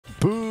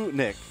Boo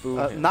Nick.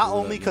 Not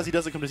only because he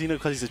doesn't come to Xeno,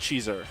 because he's a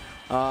cheeser.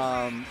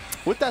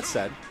 With that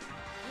said,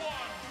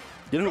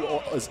 you know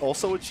who is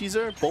also a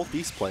cheeser? Both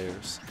these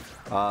players.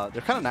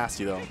 They're kind of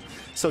nasty, though.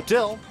 So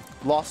Dill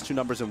lost 2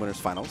 numbers in winners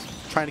finals,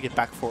 trying to get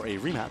back for a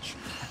rematch.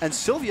 And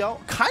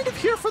Silvio, kind of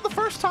here for the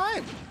first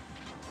time,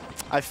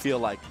 I feel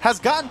like. Has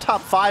gotten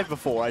top 5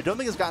 before. I don't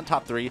think has gotten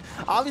top 3.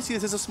 Obviously,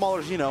 this is a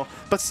smaller Xeno,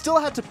 but still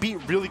had to beat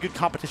really good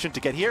competition to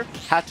get here.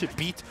 Had to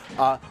beat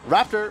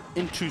Raptor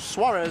into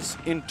Suarez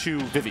into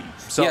Vivi.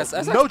 So, yes,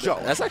 no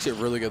joke. That's actually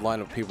a really good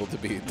line of people to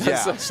beat.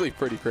 That's actually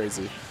pretty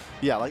crazy.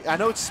 Yeah, like, I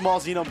know it's small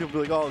Xeno. People be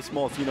like, oh, it's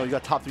small Xeno. You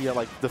got top 3 at,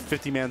 like, the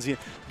 50-man Xeno.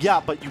 Yeah,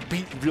 but you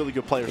beat really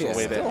good players on the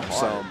way there.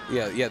 So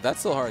yeah,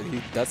 that's still hard.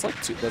 That's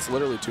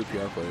literally 2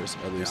 PR players,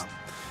 at least.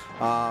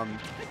 Yeah.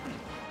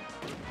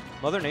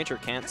 Mother Nature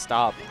can't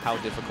stop how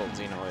difficult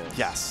Xeno is.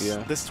 Yes. Yeah.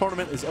 This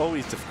tournament is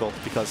always difficult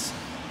because,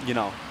 you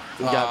know,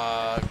 we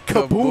got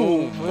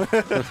kaboom.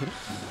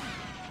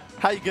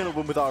 How you going to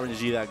win with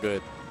RNG that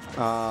good?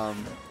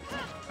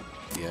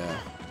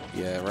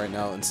 Yeah, right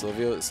now, and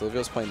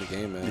Silvio's playing the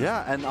game, man.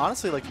 Yeah, and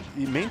honestly, like,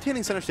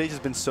 maintaining center stage has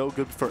been so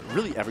good for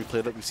really every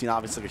player that we've seen.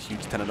 Obviously, like, a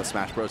huge tenet of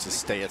Smash Bros. Is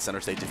stay at center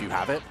stage if you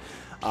have it.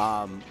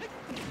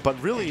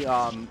 But really,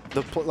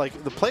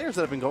 the players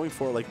that have been going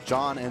for, like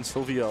John and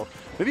Silvio,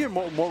 maybe are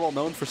more well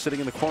known for sitting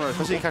in the corner,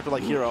 especially a character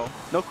like Hero.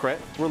 No crit,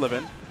 we're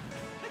living.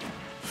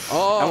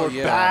 Oh, and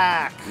we're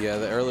back. Yeah,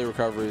 the early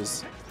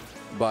recoveries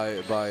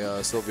by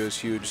Silvio is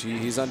huge.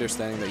 He's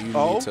understanding that you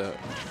need to.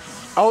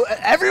 Oh,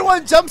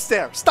 everyone jumps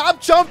there.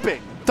 Stop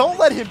jumping. Don't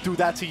let him do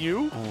that to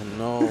you. Oh,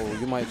 no.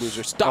 You might lose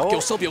your stock.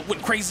 Yo, Silvio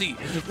went crazy.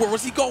 Where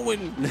was he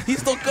going? He's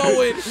still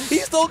going.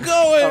 He's still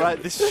going. All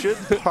right, this should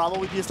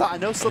probably be a stock. I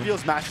know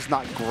Silvio's match is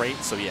not great,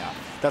 so yeah.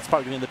 That's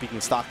probably going to end up being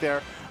a stock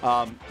there.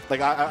 And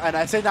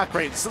I say not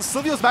great.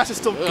 Silvio's match is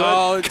still good.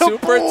 Oh, kaboom! 2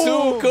 for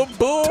 2.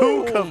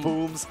 Kaboom. 2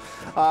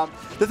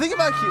 kabooms. The thing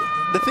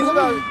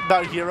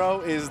about Hero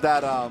is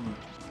that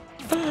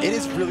it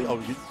is really... Oh,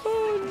 you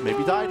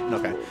maybe died?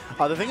 Okay.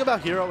 The thing about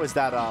Hero is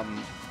that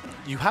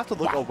you have to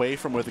look away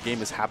from where the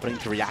game is happening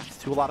to react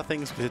to a lot of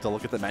things because you have to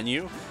look at the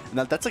menu. And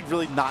that's like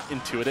really not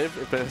intuitive,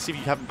 especially if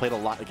you haven't played a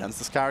lot against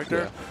this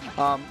character.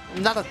 Yeah.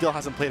 Not that Dill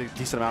hasn't played a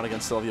decent amount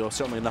against Silvio,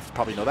 certainly enough to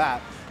probably know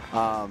that.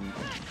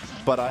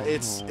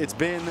 It's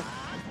been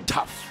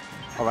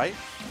tough, all right?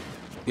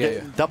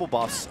 Yeah. Double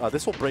buffs.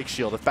 This will break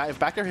shield. If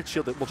back air hits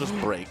shield, it will just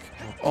break.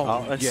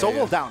 And so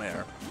will down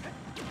air.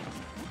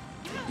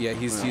 Yeah,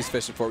 he's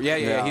fishing for.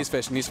 Yeah, he's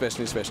fishing.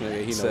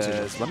 Yeah, he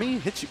knows. Let me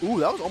hit you. Ooh,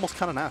 that was almost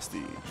kind of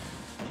nasty.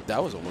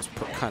 That was almost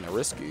kind of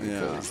risky.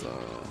 Yeah.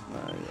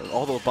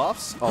 All the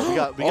buffs. Oh, we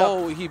got.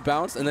 Oh, he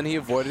bounced and then he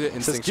avoided it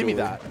instinctually. Just give me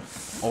that.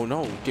 Oh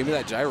no, give me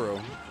that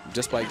gyro,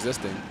 just by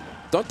existing.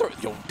 Don't throw.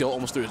 Yo, Dill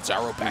almost threw a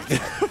gyro back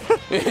there.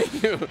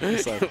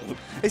 It's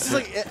just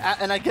like,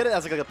 and I get it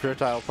as like a pure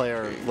tile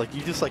player. Like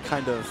you just like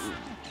kind of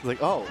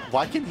like, oh,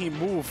 why can he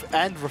move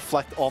and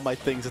reflect all my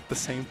things at the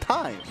same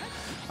time?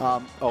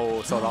 So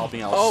it all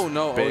being else. Oh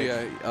no! Big.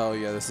 Oh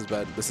yeah! This is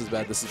bad. This is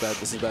bad. This is bad.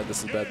 This is bad.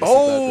 This is bad.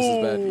 This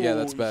is bad. Yeah,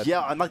 that's bad.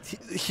 Yeah, and like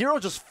Hero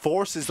just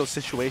forces those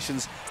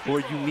situations where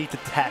you need to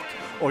tech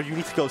or you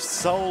need to go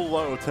so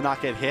low to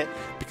not get hit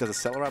because a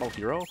Celerattle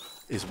Hero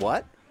is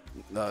what?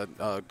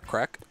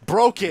 Crack.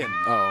 Broken.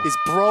 Oh. Is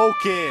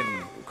broken.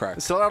 Crack.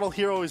 The Celerattle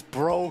Hero is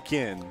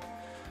broken.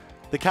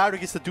 The character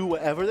gets to do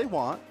whatever they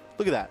want.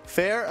 Look at that.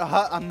 Fair.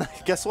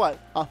 Guess what?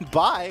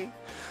 Bye.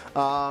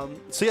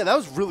 So yeah, that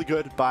was really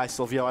good by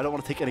Silvio. I don't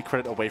want to take any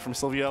credit away from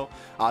Silvio.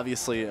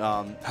 Obviously,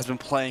 has been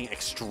playing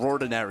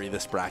extraordinary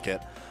this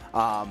bracket.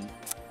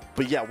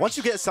 But yeah, once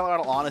you get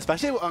Celerattle on,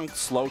 especially on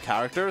slow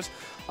characters,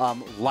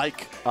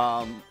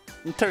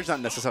 Terry's not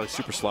necessarily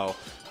super slow,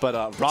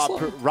 but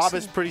Rob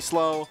is pretty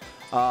slow.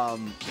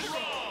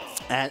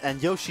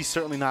 And Yoshi's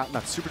certainly not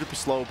super duper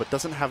slow, but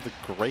doesn't have the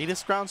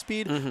greatest ground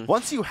speed.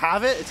 Once you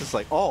have it, it's just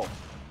like, oh,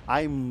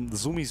 I'm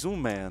Zoomy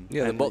Zoom man.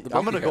 Yeah, I'm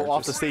going to go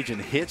off the stage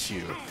and hit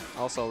you.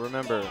 Also,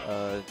 remember,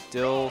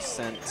 Dill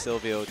sent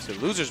Silvio to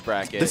loser's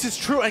bracket. This is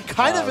true, and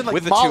kind of in like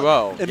with the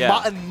 2-0. In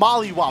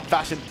Mollywop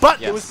fashion,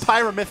 but it was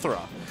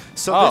Pyramithra.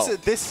 So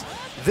this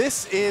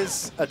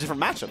is a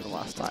different matchup than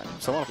last time.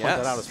 So I want to point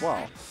that out as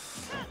well.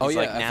 Oh yeah,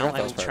 like, now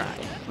I will try.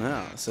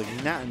 Yeah, so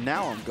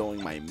now I'm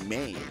going my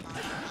main.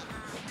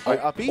 All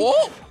right, uppy.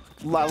 Oh!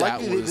 Like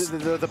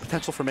the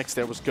potential for mix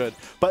there was good.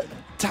 But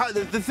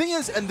the thing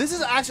is, and this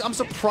is actually, I'm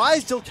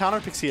surprised Dill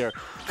counterpicks here,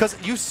 because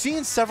you've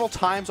seen several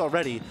times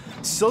already,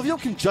 Silvio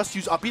can just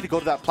use uppy to go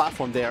to that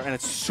platform there, and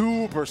it's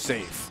super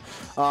safe.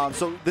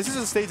 So this is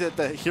a stage that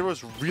the hero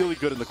is really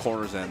good in the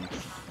corners in.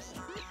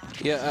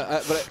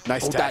 Yeah, but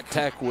nice tech. That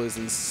tech was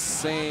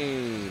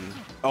insane.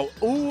 And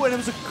it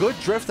was a good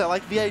drift. I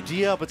like the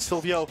idea, but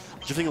Silvio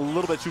drifting a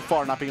little bit too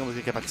far, not being able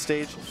to get back to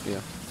stage. Yeah.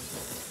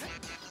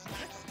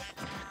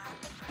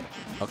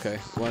 Okay,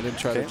 well, I didn't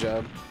try the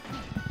jab.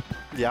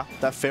 Yeah,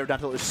 that fair down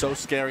tilt is so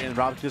scary, and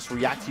Rob can just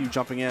react to you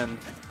jumping in.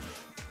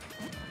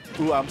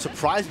 Ooh, I'm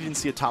surprised we didn't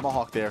see a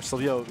tomahawk there.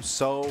 Silvio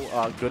so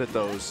good at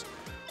those.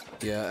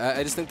 Yeah,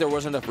 I just think there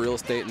wasn't enough real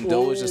estate, and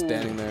Dill was just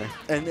standing there.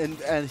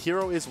 And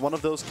Hero is one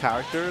of those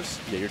characters.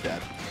 Yeah, you're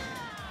dead.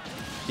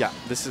 Yeah,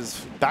 this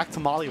is back to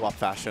Mollywop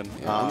fashion.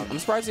 Yeah, I'm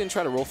surprised he didn't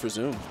try to roll for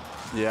Zoom.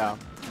 Yeah.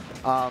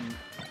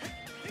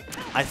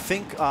 I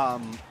think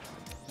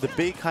the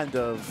big kind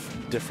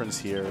of difference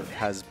here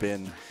has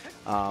been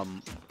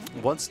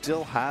once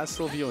Dill has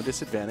Silvio in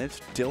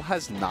disadvantage, Dill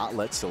has not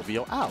let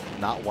Silvio out,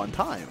 not one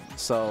time.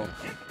 So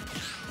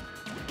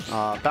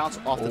bounce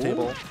off the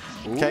table.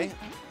 Okay,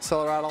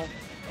 Cellar Rattle.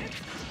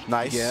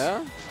 Nice.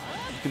 Yeah.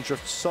 You can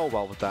drift so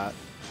well with that.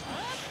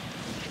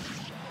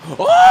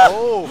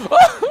 Oh!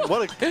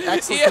 What an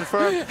excellent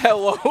confirm.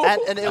 Hello.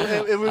 And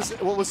it was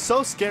what was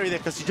so scary there,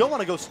 because you don't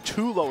want to go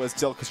too low as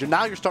Dill, because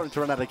now you're starting to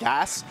run out of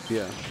gas.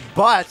 Yeah.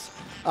 But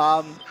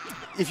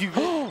if you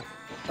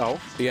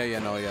Yeah,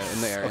 in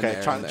the air. Okay,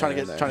 trying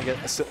to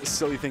get a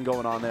silly thing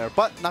going on there,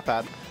 but not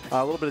bad.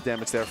 A little bit of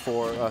damage there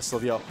for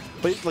Silvio.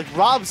 But like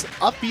Rob's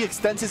up B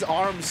extends his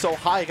arm so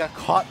high, it got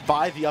caught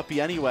by the up B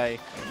anyway.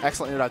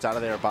 Excellent air dodge out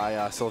of there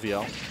by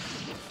Silvio.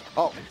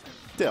 Oh,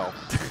 Dill.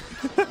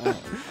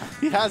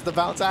 He has the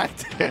bounce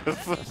active.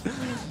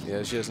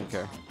 Yeah, she doesn't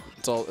care.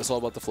 It's all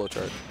about the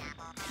flowchart.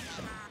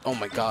 Oh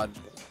my God.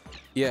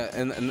 Yeah,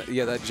 and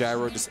yeah, that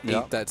gyro just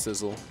ate that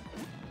sizzle.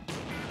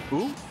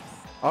 Ooh.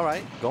 All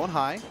right, going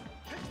high,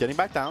 getting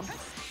back down.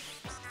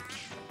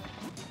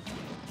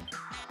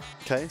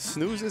 Okay,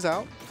 Snooze is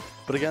out.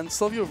 But again,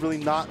 Silvio really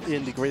not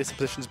in the greatest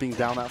positions, being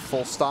down at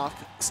full stock.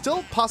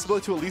 Still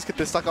possibility to at least get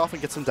this stock off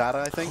and get some data,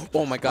 I think.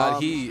 Oh my God,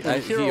 he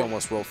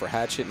almost rolled for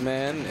Hatchet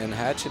Man, and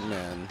Hatchet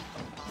Man.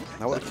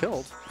 That would have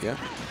killed. Yeah.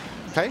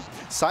 Okay,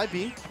 side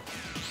B.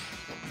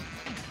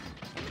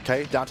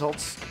 Okay, down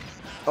tilts.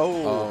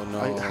 Oh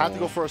no. I had to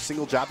go for a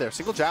single jab there.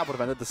 Single jab would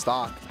have ended the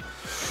stock.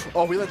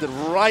 Oh, we landed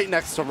right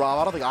next to Rob.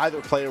 I don't think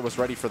either player was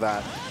ready for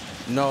that.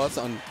 No, that's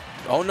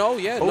oh no,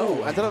 yeah,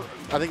 no. Ended up,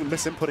 I think,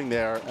 misinputting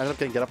there. Ended up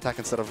getting get up attack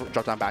instead of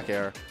drop down back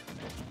air.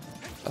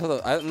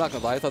 I'm not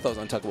gonna lie, I thought that was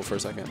untouchable for a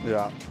second.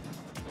 Yeah.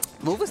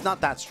 Move is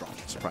not that strong,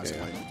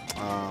 surprisingly.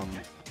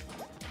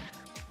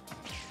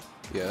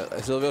 Yeah,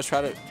 Silvio's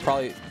trying to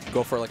probably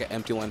go for like an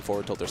empty line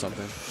forward tilt or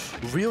something.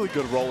 Really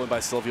good roll in by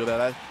Silvio there.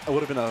 That would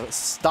have been a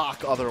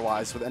stock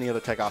otherwise with any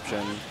other tech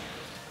option.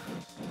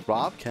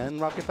 Rob, can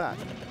Rob get back?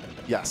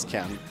 Yes,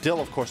 can. Dill,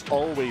 of course,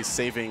 always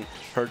saving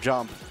her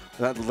jump.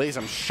 That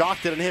laser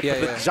shock didn't hit, but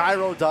the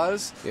gyro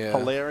does. Yeah.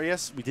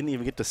 Hilarious. We didn't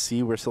even get to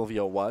see where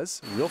Silvio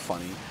was. Real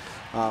funny.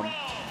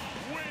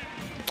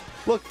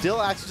 Look,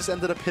 Dill actually just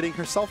ended up hitting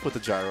herself with the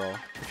gyro.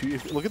 If you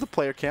look at the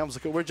player cams,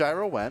 look at where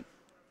gyro went.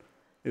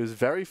 It was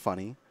very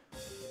funny.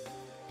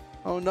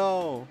 Oh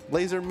no,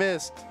 laser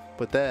missed.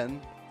 But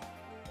then,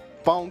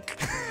 bonk.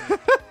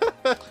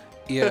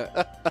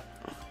 Yeah.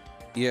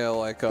 Yeah,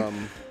 like,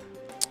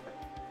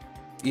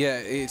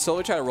 yeah,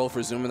 Silvio tried to roll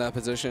for Zoom in that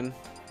position.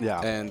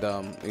 Yeah. And,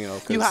 you know,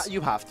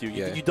 you have to.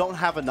 Yeah. You don't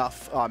have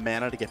enough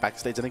mana to get back to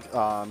stage. I think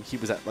he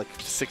was at like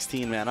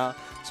 16 mana,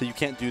 so you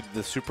can't do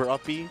the super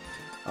up B.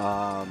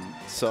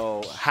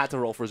 So had to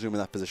roll for Zoom in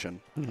that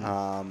position.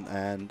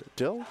 And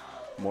Dill,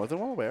 more than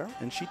well aware,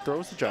 and she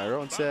throws the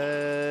gyro and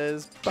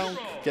says, bonk,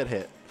 get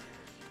hit.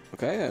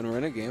 Okay, and we're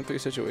in a game 3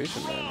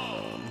 situation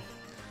then.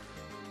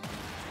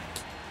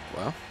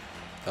 Wow.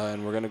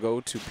 And we're going to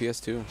go to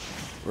PS2.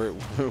 We're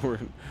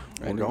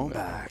going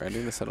back. We're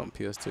ending the set on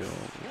PS2.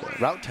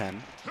 Route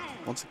 10,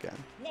 once again.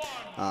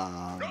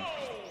 All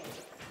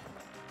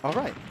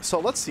right, so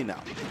let's see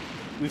now.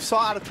 We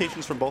saw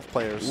adaptations from both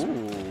players.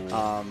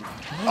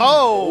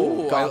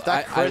 Oh, God,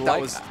 that crit,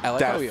 that was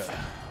death.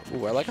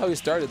 I like how he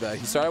started that.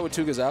 He started with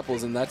 2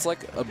 Gazapples, and that's like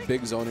a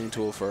big zoning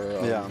tool for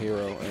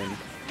Hero. And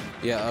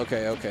yeah,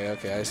 okay. I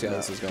see how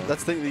this is going.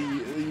 That's the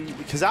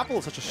Gazapple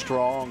is such a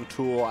strong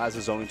tool as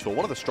a zoning tool,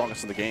 one of the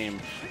strongest in the game,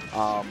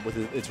 with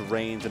its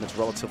range and its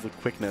relatively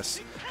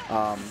quickness.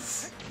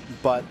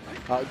 But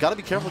gotta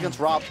be careful against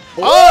Rob.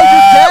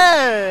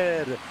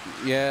 Oh, you're dead!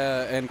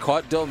 Yeah, and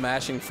caught Dill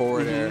mashing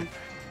forward there.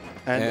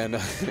 And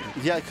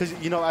yeah, because,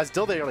 you know, as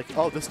Dill there, you're like,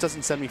 oh, this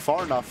doesn't send me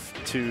far enough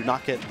to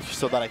not get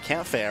so that I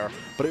can't fair.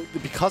 But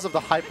because of the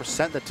high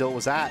percent that Dill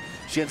was at,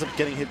 she ends up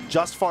getting hit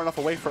just far enough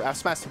away for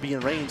F-Smash to be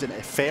in range and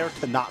fair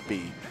to not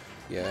be.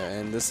 Yeah,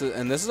 and this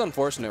is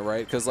unfortunate,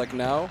 right? Because like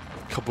now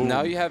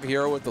you have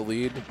Hero with the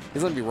lead.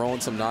 He's gonna be rolling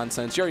some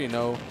nonsense. You already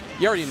know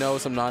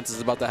some nonsense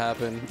is about to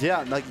happen.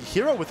 Yeah, like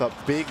Hero with a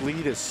big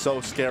lead is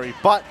so scary.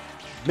 But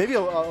maybe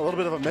a little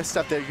bit of a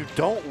misstep there. You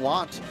don't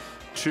want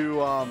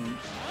to.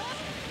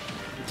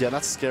 Yeah,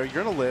 that's scary.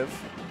 You're going to live.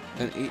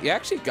 And he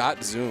actually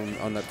got Zoom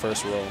on that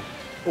first roll.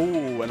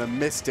 Ooh, and a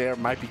missed air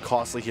might be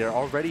costly here.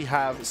 Already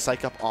have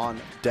Psych Up on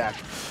deck.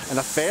 And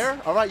a fair?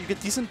 All right, you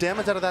get decent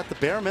damage out of that. The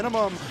bare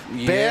minimum.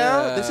 Yeah.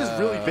 Bear, this is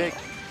really big.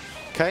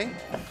 Okay.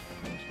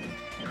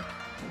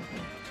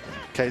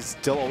 Okay,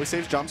 Dill always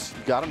saves jumps.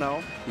 You got to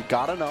know. You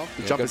got to know.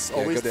 The jump is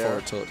always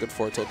there. Good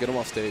forward tilt. Get him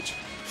off stage.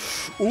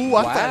 Ooh,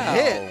 I thought that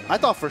hit. I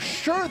thought for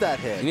sure that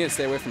hit. You need to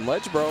stay away from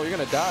ledge, bro. You're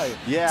going to die.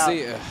 Yeah.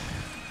 See,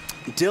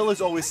 Dill is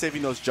always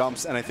saving those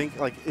jumps, and I think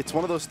like it's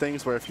one of those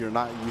things where if you're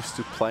not used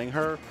to playing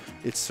her,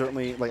 it's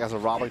certainly like as a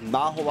Rob, like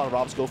not a whole lot of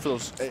Robs go for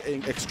those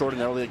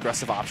extraordinarily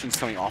aggressive options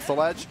coming off the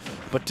ledge,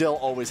 but Dill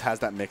always has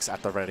that mix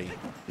at the ready.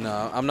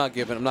 No, I'm not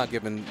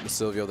giving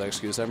Silvio that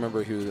excuse. I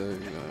remember who the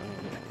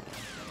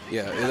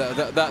yeah,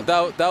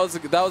 that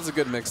was a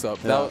good mix up.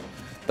 Yeah.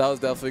 That was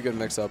definitely a good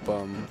mix up.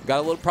 Probably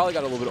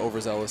got a little bit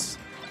overzealous.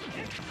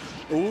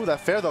 Ooh, that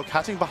fair though,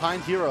 catching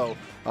behind Hero.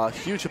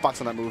 Huge hitbox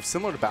on that move,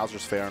 similar to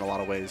Bowser's fair in a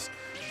lot of ways.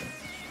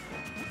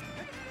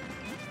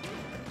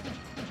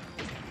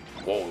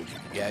 Whoa.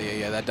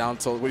 Yeah. That down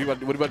tilt. What are you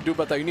about to do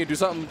about that? You need to do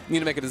something. You need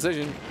to make a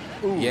decision.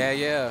 Ooh.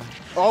 Yeah.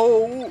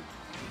 Oh,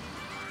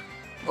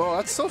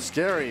 that's so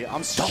scary.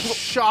 I'm so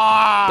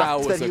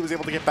shocked that he was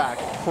able to get back.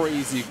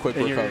 Crazy quick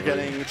and recovery. You're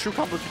getting a true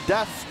combo to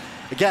death.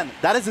 Again,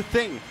 that is the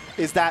thing,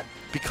 is that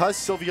because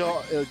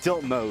Silvio,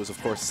 Dill knows,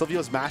 of course,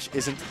 Silvio's mash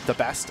isn't the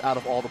best out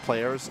of all the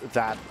players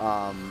that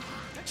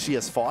she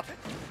has fought.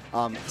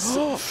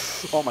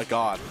 Oh my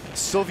God,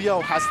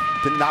 Silvio has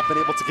not been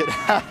able to get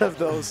out of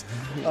those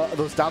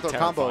down throw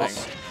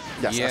combos.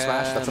 Yes, yeah,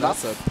 that's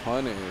enough. That's a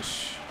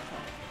punish.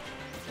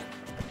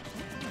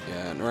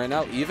 Yeah, and right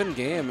now even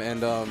game,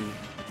 and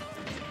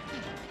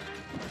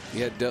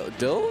yeah,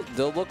 Dill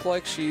look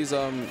like she's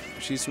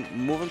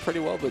moving pretty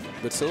well,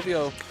 but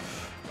Silvio.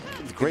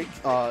 Great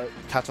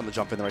catch on the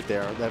jump in right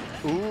there.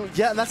 Ooh,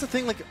 yeah, and that's the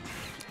thing. Like,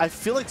 I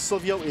feel like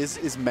Silvio is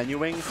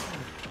menuing.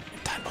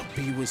 That up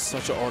B was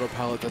such an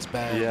autopilot. That's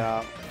bad.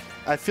 Yeah,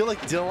 I feel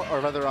like Dill, or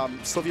rather,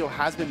 Silvio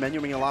has been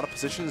menuing in a lot of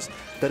positions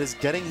that is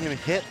getting him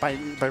hit by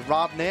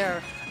Rob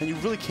Nair, and you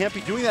really can't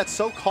be doing that.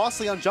 So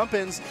costly on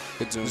jump-ins.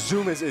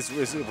 Zoom was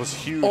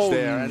huge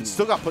there, and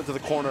still got put to the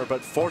corner,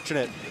 but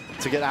fortunate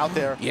to get out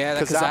there. Yeah,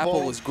 that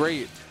Kazapple was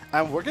great.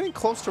 And we're getting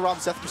close to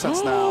Rob's death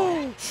percents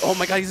now. Oh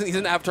my God, he's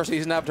in Avatar state.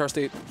 He's in Avatar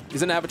state.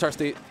 He's in Avatar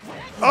state.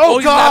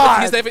 Oh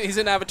God! He's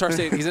in Avatar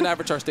state. He's in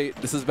Avatar state.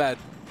 This is bad.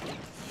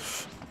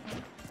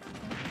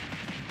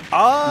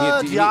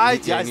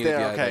 DI's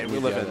there. Okay, we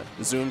live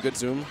in. Zoom, good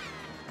zoom.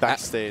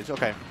 Backstage.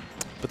 Okay,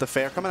 but the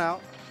fair coming out.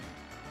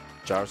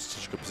 Jar's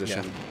such a good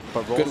position. Yeah.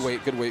 But rolls.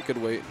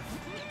 Good weight.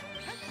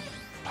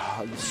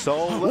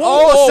 So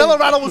Stellar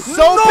Rattle was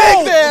so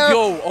big there.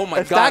 Yo, oh my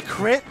God. That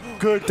crit,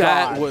 good.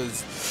 That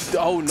was.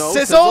 Oh no.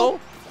 Sizzle.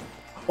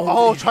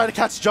 Oh, trying to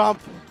catch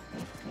jump.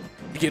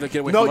 Get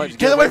away no, from ledge.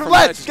 Get away from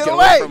ledge. Get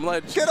away from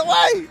ledge. Get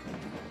away.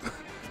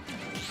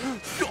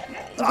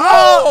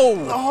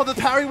 Oh, the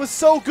parry was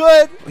so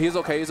good. He's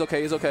okay.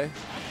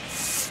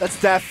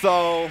 That's death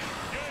though.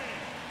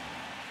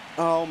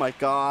 Oh my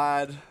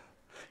God.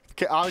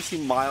 Okay, obviously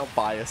mild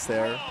bias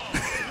there.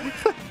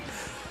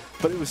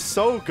 But it was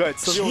so good.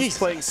 Silvio was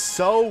playing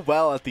so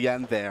well at the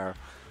end there.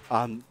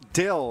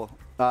 Dill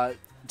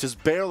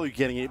just barely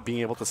being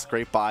able to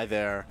scrape by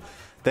there.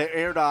 The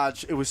air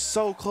dodge, it was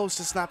so close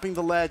to snapping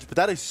the ledge, but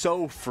that is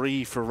so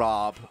free for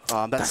Rob.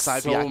 That's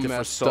side B active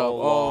for so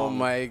long. Oh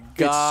my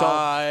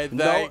God,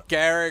 that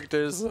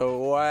character's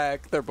so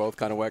whack. They're both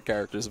kind of whack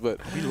characters, but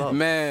we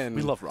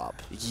love Rob.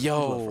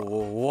 Yo,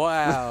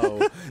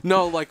 wow.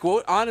 No, like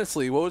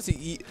honestly, what was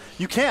he?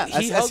 You can't.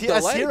 As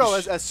Hero,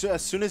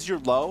 as soon as you're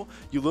low,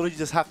 you literally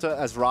just have to,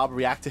 as Rob,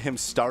 react to him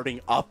starting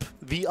up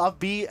the up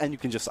B, and you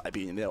can just side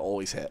B, and they'll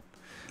always hit.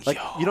 Like,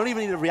 you don't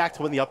even need to react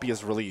to when the up B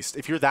is released.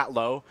 If you're that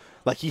low,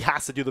 like, he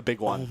has to do the big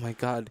one. Oh, my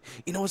God.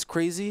 You know what's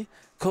crazy?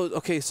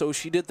 Okay, so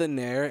she did the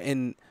Nair,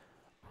 and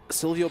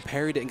Silvio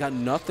parried it and got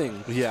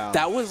nothing. Yeah.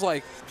 That was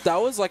like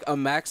a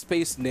max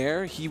space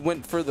Nair. He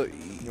went for the...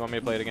 You want me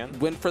to play it again?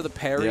 Went for the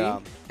parry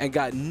and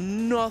got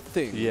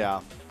nothing.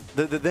 Yeah.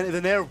 The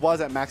Nair was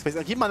at max space.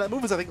 Keep in mind, that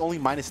move was, I think, only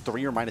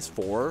 -3 or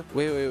 -4.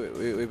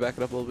 Wait. Back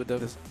it up a little bit,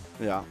 Dev.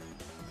 Yeah.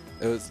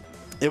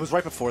 It was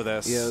right before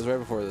this. Yeah, it was right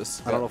before this.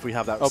 I don't know if we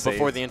have that saved.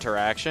 Before the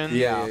interaction?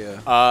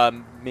 Yeah.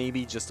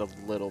 Maybe just a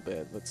little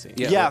bit. Let's see.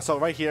 Yeah, so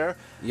right here,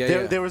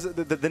 there was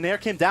the Nair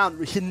came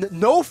down.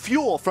 No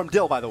fuel from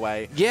Dill, by the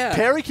way. Yeah.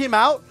 Parry came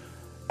out,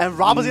 and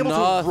Rob was able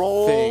to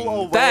roll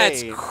away.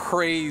 That's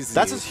crazy.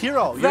 That's his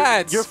hero.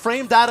 Your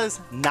frame data is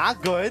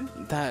not good.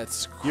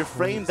 That's crazy. Your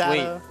frame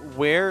data.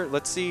 Wait,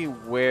 let's see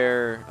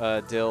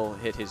where Dill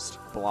hit his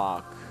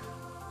block.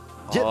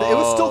 Yeah, it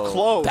was still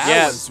close.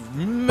 That was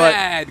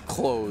mad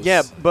close.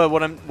 Yeah, but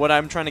what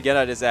I'm trying to get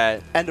at is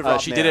that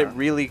she did it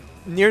really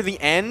near the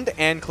end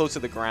and close to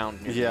the ground.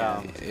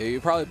 Yeah.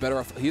 You're probably better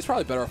off. He's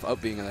probably better off up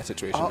being in that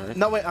situation, right?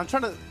 No, wait. I'm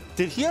trying to.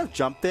 Did he have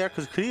jumped there?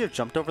 Because could he have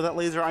jumped over that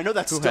laser? I know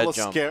that's still a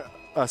scare.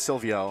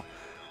 Silvio.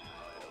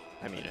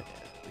 I mean,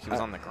 he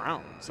was on the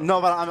ground. So. No,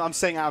 but I'm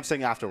saying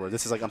afterward.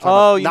 This is like I'm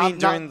talking about, you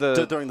mean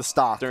during the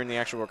stock, during the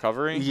actual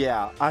recovery?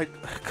 Yeah,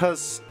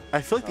 because I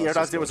feel like the air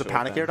dodge there was a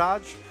panic air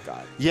dodge.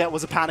 God. Yeah, it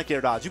was a panic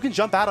air dodge. You can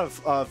jump out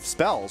of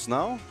spells,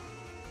 no?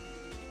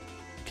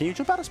 Can you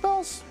jump out of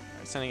spells?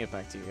 I'm sending it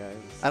back to you guys.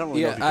 I don't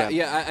really know if you can.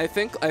 Yeah, I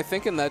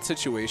think in that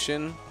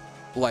situation,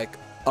 like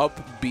up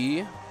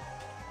B,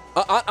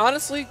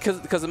 honestly,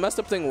 because the messed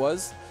up thing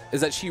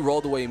is that she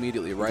rolled away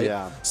immediately, right?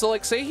 Yeah. So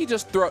like, say he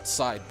just threw out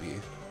side B,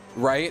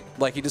 right?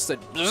 Like he just said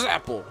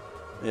Zapple,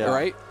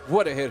 right?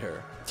 Would have hit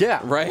her. Yeah.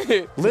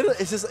 Right? Literally,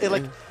 it's just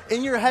like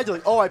in your head, you're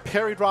like, oh, I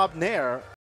parried Rob Nair.